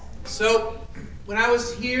So, when I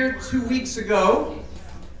was here 2 weeks ago,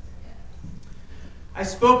 I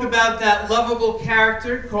spoke about that lovable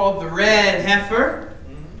character called the red heifer,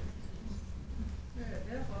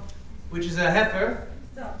 which is a heifer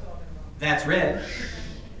that's red.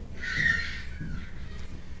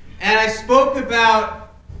 And I spoke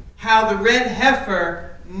about how the red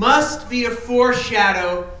heifer must be a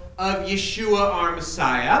foreshadow of Yeshua, our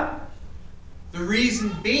Messiah. The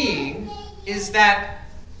reason being is that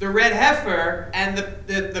the red heifer and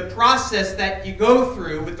the process that you go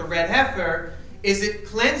through with the red heifer is it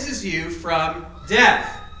cleanses you from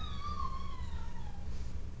death.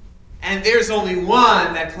 And there's only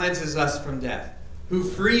one that cleanses us from death, who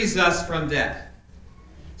frees us from death.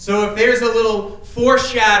 So if there's a little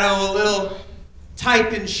foreshadow, a little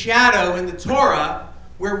type and shadow in the Torah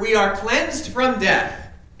where we are cleansed from death,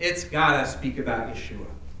 it's got to speak about Yeshua.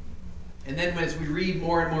 And then as we read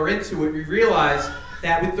more and more into it, we realize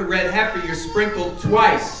that with the red heifer, you're sprinkled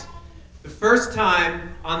twice. The first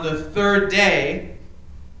time on the third day,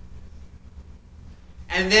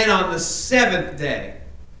 and then on the seventh day.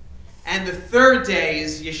 And the third day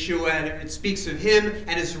is Yeshua, and it speaks of him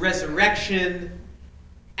and his resurrection,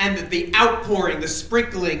 and the outpouring, the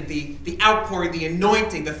sprinkling, the outpouring, the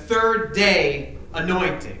anointing, the third day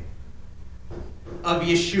anointing of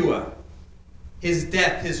Yeshua. His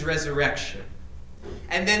death, his resurrection.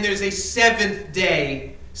 And then there's a seventh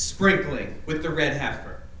day sprinkling with the red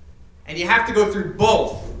heifer. And you have to go through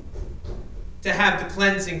both to have the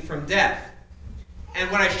cleansing from death.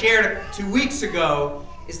 And what I shared 2 weeks ago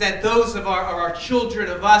is that those of our children,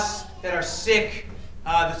 of us that are sick,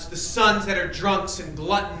 the sons that are drunks and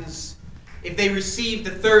gluttons, if they receive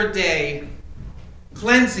the third day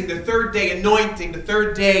cleansing, the third day anointing, the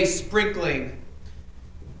third day sprinkling,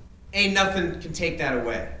 ain't nothing can take that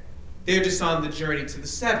away. They're just on the journey to the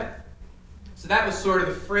seventh. So that was sort of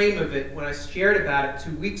the frame of it when I shared about it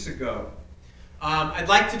 2 weeks ago. I'd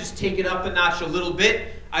like to just take it up a notch a little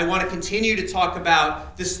bit. I want to continue to talk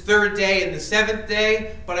about this third day and the seventh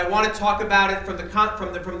day, but I want to talk about it from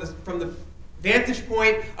the vantage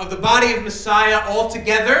point of the body of Messiah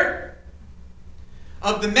altogether,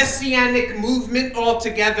 of the Messianic movement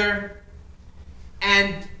altogether,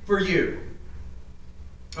 and for you.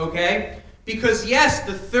 Okay? Because yes,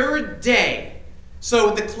 the third day, so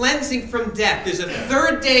the cleansing from death, there's a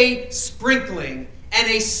third day sprinkling and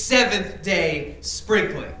a seventh day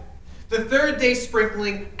sprinkling. The third day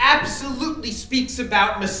sprinkling absolutely speaks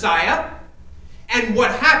about Messiah and what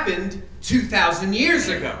happened 2,000 years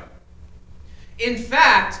ago. In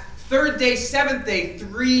fact, third day, seventh day,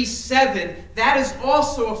 3-7, that is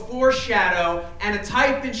also a foreshadow and a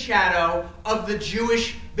type and shadow of the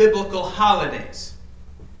Jewish biblical holidays.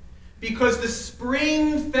 Because the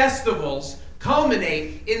spring festivals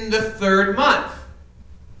culminate in the third month.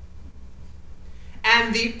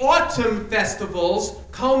 And the autumn festivals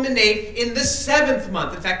culminate in the seventh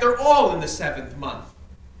month. In fact, they're all in the seventh month.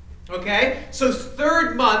 Okay? So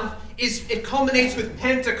third month, it culminates with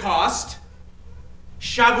Pentecost,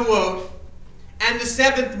 Shavuot, and the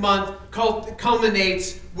seventh month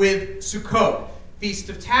culminates with Sukkot, Feast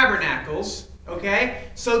of Tabernacles. Okay?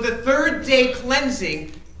 So the third day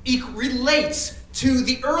cleansing relates to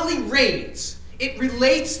the early rains. It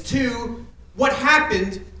relates to what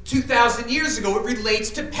happened 2,000 years ago. It relates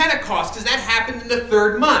to Pentecost, because that happened in the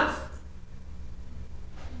third month.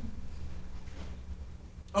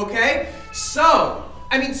 Okay? So,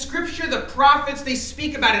 Scripture, the prophets, they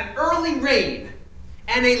speak about an early rain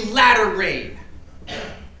and a latter rain.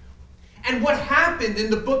 And what happened in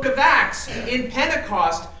the book of Acts, in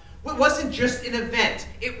Pentecost, it wasn't just an event.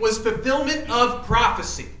 It was fulfillment of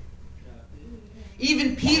prophecy.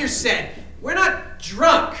 Even Peter said, we're not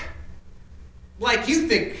drunk like you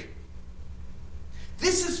think.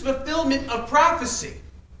 This is fulfillment of prophecy.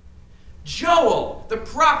 Joel, the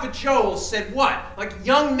prophet Joel, said what? Like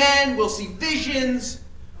young men will see visions,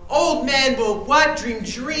 old men will what? Dream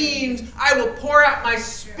dreams. I will pour out my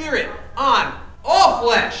spirit on all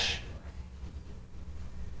flesh.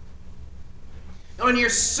 On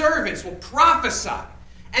your servants will prophesy.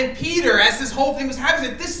 And Peter, as this whole thing was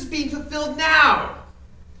happening, said, this is being fulfilled now.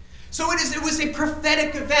 So it was a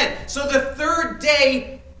prophetic event. So the third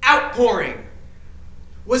day outpouring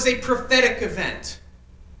was a prophetic event.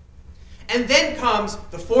 And then comes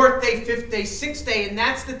the fourth day, fifth day, sixth day, and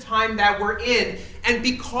that's the time that we're in. And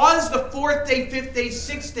because the fourth day, fifth day,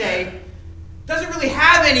 sixth day doesn't really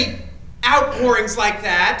have any outpourings like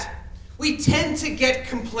that, we tend to get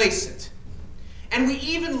complacent. And we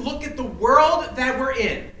even look at the world that we're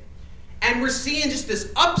in, and we're seeing just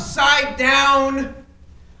this upside down,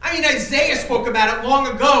 I mean, Isaiah spoke about it long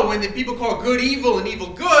ago when the people call good evil and evil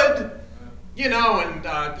good,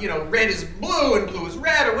 and red is blue and blue is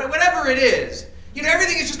red, or whatever it is.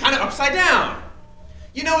 Everything is just kind of upside down.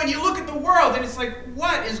 And you look at the world and it's like,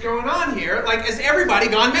 what is going on here? Like, has everybody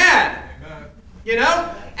gone mad?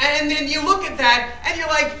 And then you look at that and you're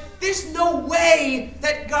like, there's no way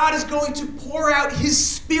that God is going to pour out his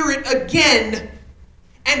Spirit again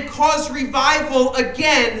and cause revival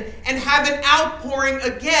again and have an outpouring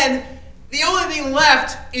again. The only thing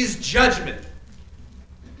left is judgment.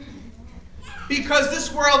 Because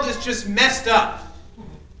this world is just messed up.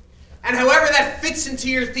 And however that fits into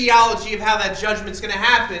your theology of how that judgment's going to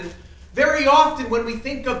happen, very often when we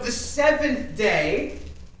think of the seventh day,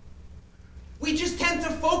 we just tend to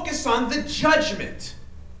focus on the judgment.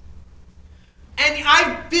 And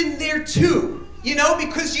I've been there too,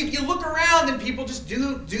 because you look around and people just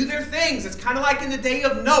do their things. It's kind of like in the day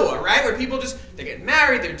of Noah, right? Where people they're getting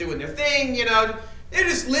married, they're doing their thing, they're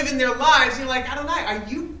just living their lives. You're like, Adonai, are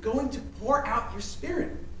you going to pour out your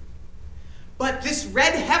Spirit? But this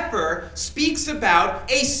red heifer speaks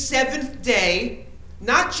about a seventh day,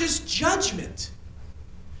 not just judgment,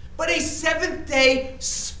 but a seventh day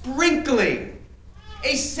sprinkling,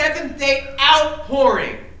 a seventh day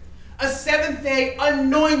outpouring, a seventh day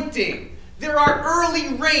anointing. There are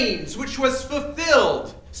early rains, which was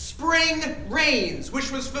fulfilled, spring rains,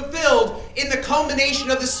 which was fulfilled in the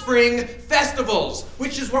culmination of the spring festivals,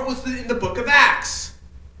 which is what was in the book of Acts.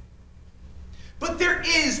 But there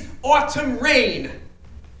is autumn rain.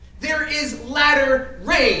 There is latter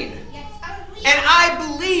rain. And I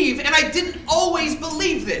believe, and I didn't always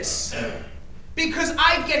believe this, because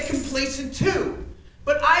I get complacent too.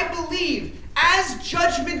 But I believe as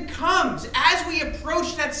judgment comes, as we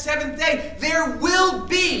approach that seventh day, there will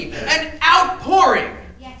be an outpouring.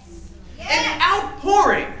 An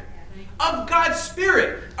outpouring of God's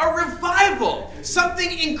Spirit. A revival.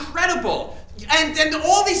 Something incredible. And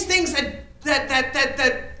all these things that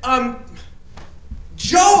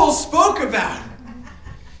Joel spoke about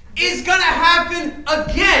is going to happen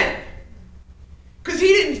again. Because he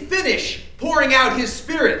didn't finish pouring out his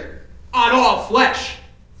Spirit on all flesh.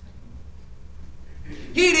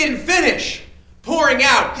 He didn't finish pouring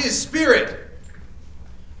out his Spirit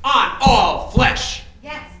on all flesh.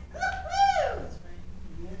 Yes.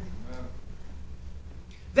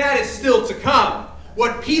 That is still to come.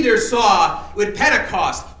 What Peter saw with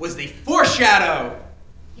Pentecost was the foreshadow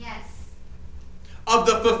of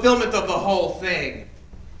the fulfillment of the whole thing.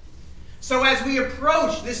 So as we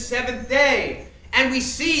approach this seventh day, and we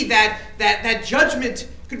see that judgment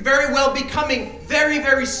could very well be coming very,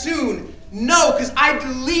 very soon, no, because I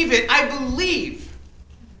believe it. I believe.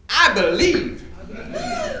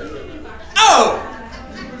 Oh!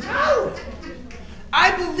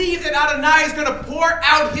 I believe that Adonai is going to pour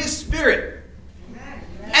out his Spirit.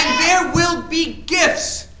 And there will be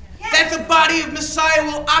gifts that the body of Messiah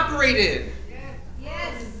will operate in.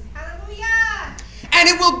 Yes. Hallelujah. And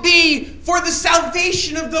it will be for the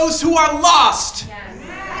salvation of those who are lost.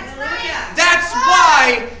 Yes. That's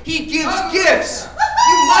why he gives gifts.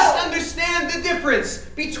 You must understand the difference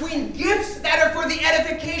between gifts that are for the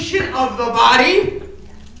edification of the body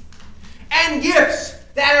and gifts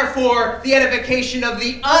that are for the edification of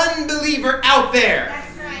the unbeliever out there.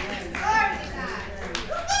 That's right. Glory to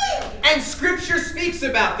God. And Scripture speaks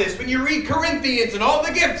about this. When you read Corinthians and all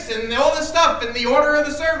the gifts and all the stuff and the order of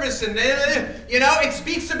the service, and it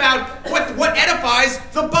speaks about what edifies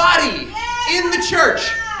the body in the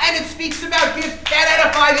church. And it speaks about gifts that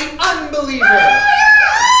edify the unbeliever.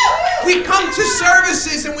 We come to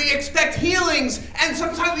services and we expect healings, and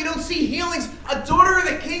sometimes we don't see healings. A daughter of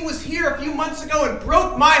the king was here a few months ago and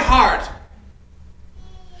broke my heart.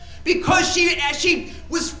 Because she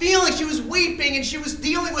was weeping, and she was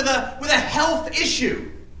dealing with a health issue.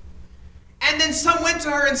 And then some went to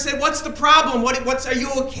her and said, "What's the problem? Are you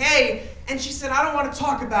okay?" And she said, "I don't want to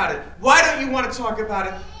talk about it." "Why don't you want to talk about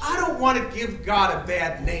it?" "I don't want to give God a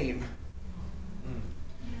bad name.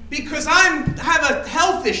 Because I have a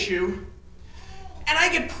health issue, and I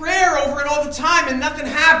get prayer over it all the time, and nothing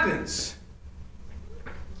happens.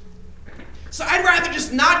 So I'd rather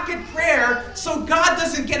just not get prayer so God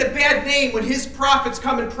doesn't get a bad name when his prophets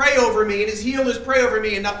come and pray over me and his healers pray over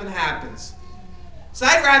me and nothing happens. So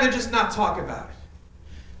I'd rather just not talk about it."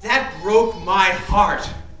 That broke my heart.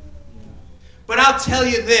 But I'll tell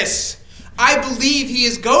you this. I believe he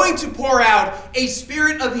is going to pour out a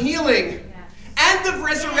spirit of healing and of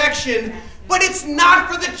resurrection, but it's not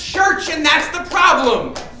for the church, and that's the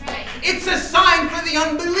problem. It's a sign for the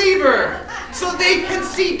unbeliever, so they can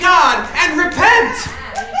see God and repent.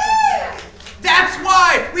 That's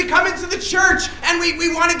why we come into the church and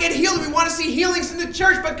we want to get healed. We want to see healings in the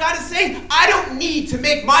church. But God is saying, I don't need to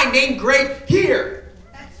make my name great here.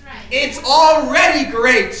 That's right. It's already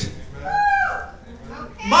great.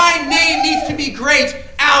 Okay. My name needs to be great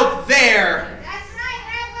out there. That's right,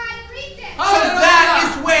 Rabbi Regent. So that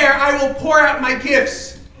is where I will pour out my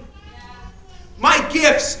gifts. My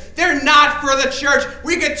gifts, they're not for the church.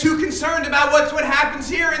 We get too concerned about what happens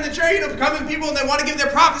here in the church. Coming people and they want to give their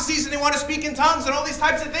prophecies and they want to speak in tongues and all these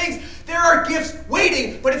types of things. There are gifts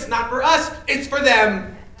waiting, but it's not for us, it's for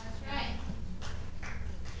them. That's right.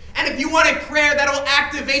 And if you want a prayer that'll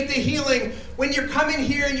activate the healing, when you're coming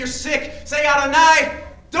here and you're sick, say, Adonai,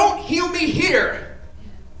 don't heal me here.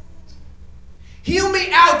 Heal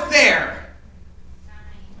me out there.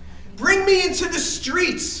 Bring me into the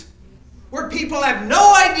streets where people have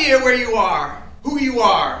no idea where you are, who you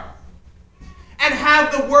are. And have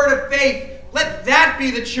the word of faith. Let that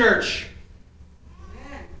be the church.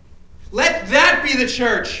 Let that be the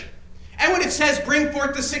church. And when it says, bring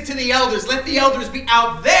forth the sick to the elders, let the elders be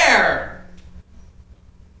out there.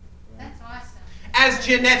 That's awesome. As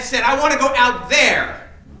Jeanette said, I want to go out there.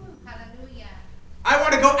 Ooh, hallelujah. I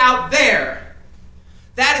want to go out there.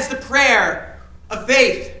 That is the prayer of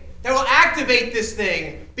faith that will activate this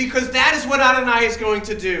thing, because that is what Adonai is going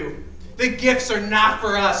to do. The gifts are not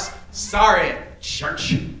for us. Sorry,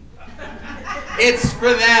 church. It's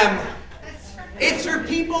for them. That's right. It's for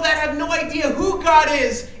people that have no idea who God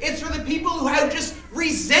is. It's for the people who have just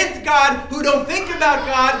resent God, who don't think about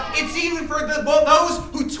God. It's even for those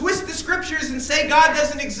who twist the scriptures and say God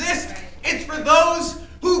doesn't exist. It's for those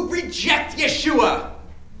who reject Yeshua.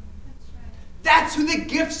 That's who the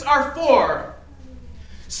gifts are for.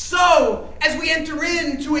 So, as we enter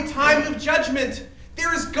into a time of judgment,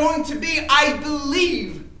 there is going to be, I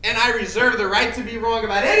believe, and I reserve the right to be wrong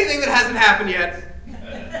about anything that hasn't happened yet,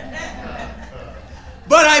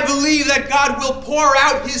 but I believe that God will pour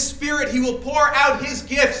out His Spirit. He will pour out His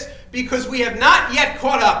gifts, because we have not yet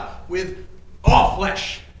caught up with all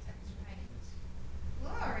flesh.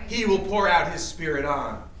 That's right. Glory. He will pour out His Spirit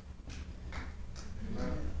on.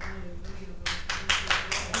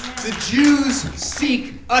 The Jews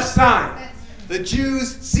seek a sign. The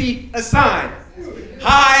Jews seek a sign.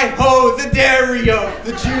 Hi-ho, the Dario.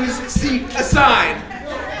 The Jews seek a sign.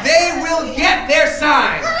 They will get their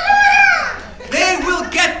sign. They will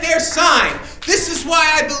get their sign. This is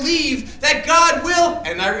why I believe that God will,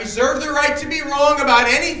 and I reserve the right to be wrong about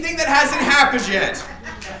anything that hasn't happened yet.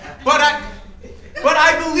 But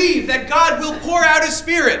I believe that God will pour out His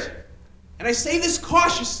Spirit. And I say this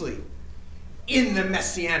cautiously. In the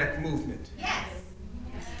Messianic movement. Yes.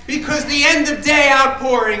 Because the end of day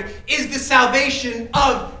outpouring is the salvation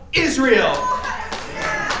of Israel.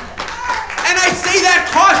 And I say that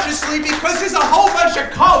cautiously because there's a whole bunch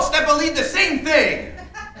of cults that believe the same thing.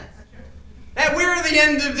 That we're the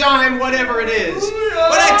end of time, whatever it is.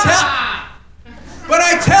 But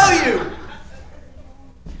I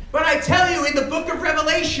tell you, in the book of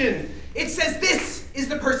Revelation, it says this is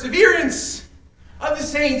the perseverance of the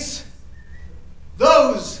saints.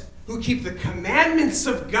 Those who keep the commandments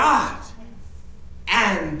of God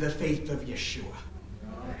and the faith of Yeshua.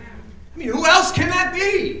 I mean, who else can that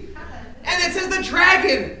be? And it says the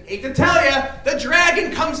dragon, hate to tell you, the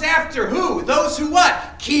dragon comes after who? Those who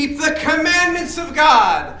what? Keep the commandments of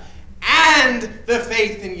God and the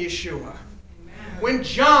faith in Yeshua. When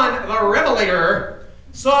John the Revelator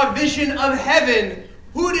saw a vision of heaven,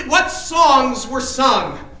 what songs were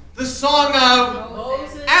sung? The song of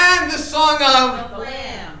Moses and the song of the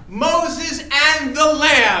Lamb. Moses and the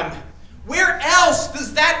Lamb. Where else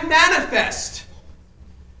does that manifest?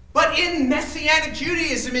 But in Messianic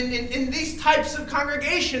Judaism, in these types of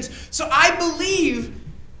congregations. So I believe,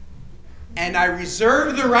 and I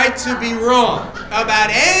reserve the right to be wrong about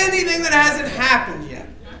anything that hasn't happened yet.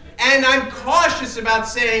 And I'm cautious about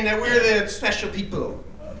saying that we're the special people.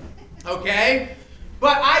 Okay?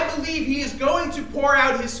 But I believe He is going to pour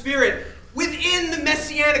out His Spirit within the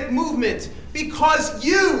Messianic movement, because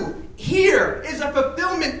here is a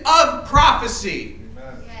fulfillment of prophecy.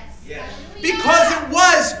 Yes. Because it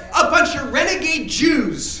was a bunch of renegade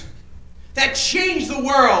Jews that changed the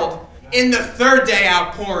world in the third day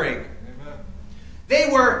outpouring. They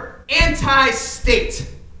were anti-state.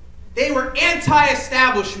 They were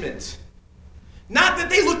anti-establishment. Not that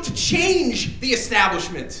they looked to change the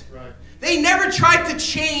establishment. Right. They never tried to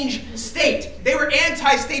change state. They were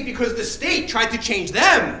anti-state because the state tried to change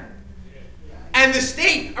them. And the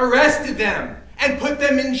state arrested them and put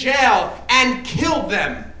them in jail and killed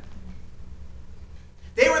them.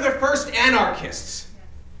 They were the first anarchists.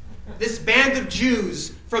 This band of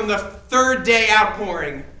Jews from the third day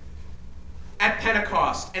outpouring. at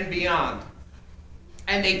Pentecost and beyond.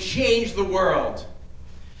 And they changed the world.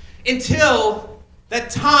 Until the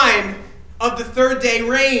time of the third day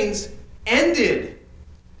rains ended.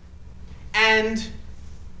 And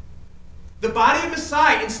the body of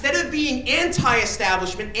Messiah, instead of being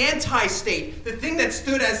anti-establishment, anti-state, the thing that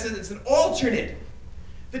stood as an alternate,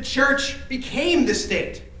 the church became the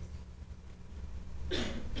state.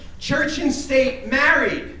 Church and state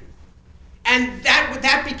married. And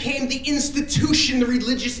that became the institution, the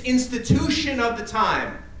religious institution of the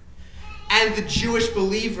time. And the Jewish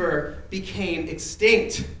believer became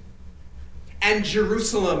extinct. And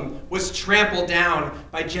Jerusalem was trampled down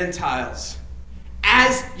by Gentiles,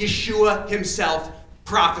 as Yeshua himself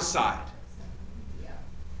prophesied.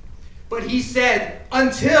 But he said,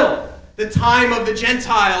 until the time of the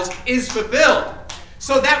Gentiles is fulfilled.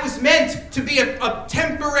 So that was meant to be a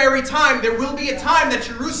temporary time. There will be a time that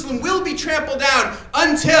Jerusalem will be trampled down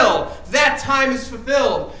until that time is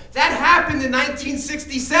fulfilled. That happened in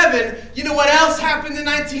 1967. You know what else happened in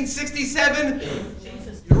 1967?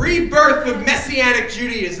 Rebirth of Messianic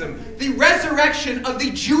Judaism. The resurrection of the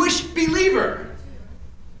Jewish believer.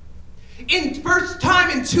 In first time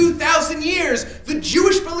in 2,000 years, the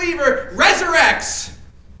Jewish believer resurrects.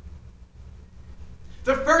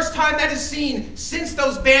 The first time that is seen since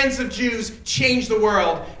those bands of Jews changed the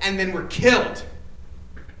world and then were killed.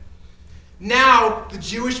 Now, the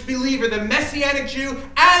Jewish believer, the Messianic Jew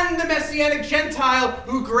and the Messianic Gentile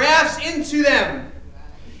who grafts into them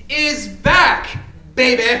is back,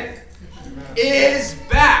 baby. Is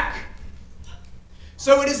back.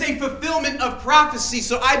 So it is a fulfillment of prophecy.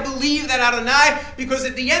 So I believe that Adonai, because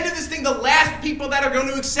at the end of this thing, the last people that are going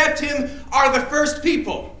to accept him are the first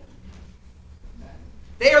people.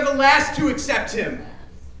 They are the last to accept him.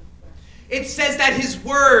 It says that his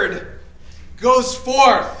word goes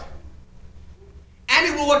forth, and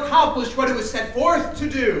it will accomplish what it was sent forth to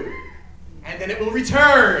do, and then it will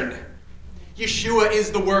return. Yeshua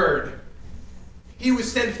is the word. He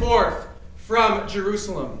was sent forth from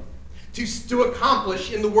Jerusalem to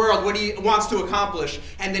accomplish in the world what he wants to accomplish,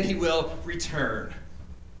 and then he will return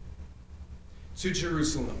to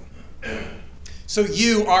Jerusalem. So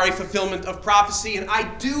you are a fulfillment of prophecy, and I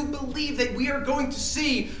do believe that we are going to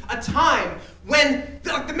see a time when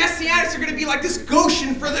the Messianics are going to be like this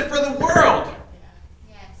Goshen for the world.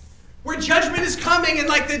 Yes. Where judgment is coming, and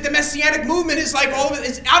like the Messianic movement is like all of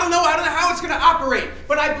it. I don't know how it's going to operate,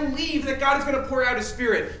 but I believe that God is going to pour out his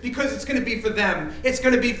Spirit because it's going to be for them. It's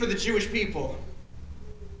going to be for the Jewish people.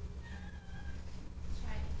 That's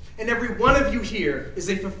right. And every one of you here is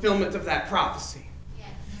a fulfillment of that prophecy. Yes.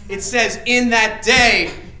 It says, in that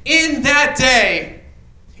day,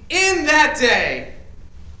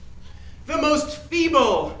 the most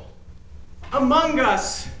feeble among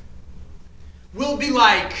us will be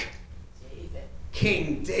like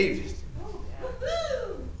King David,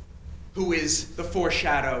 who is the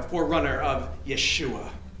forerunner of Yeshua.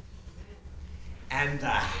 And the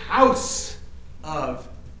house of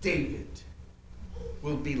David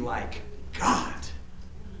will be like God.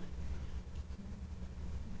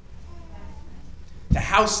 The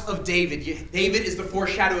house of David. David is the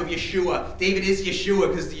foreshadow of Yeshua. David is Yeshua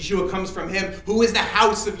because Yeshua comes from him. Who is the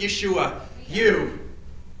house of Yeshua? You.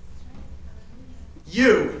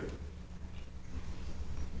 You.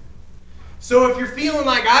 So if you're feeling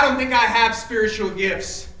like, I don't think I have spiritual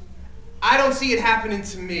gifts, I don't see it happening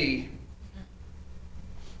to me,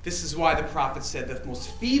 this is why the prophet said that the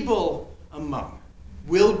most feeble among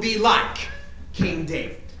will be like King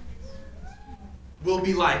David. Will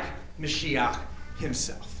be like Mashiach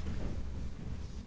himself.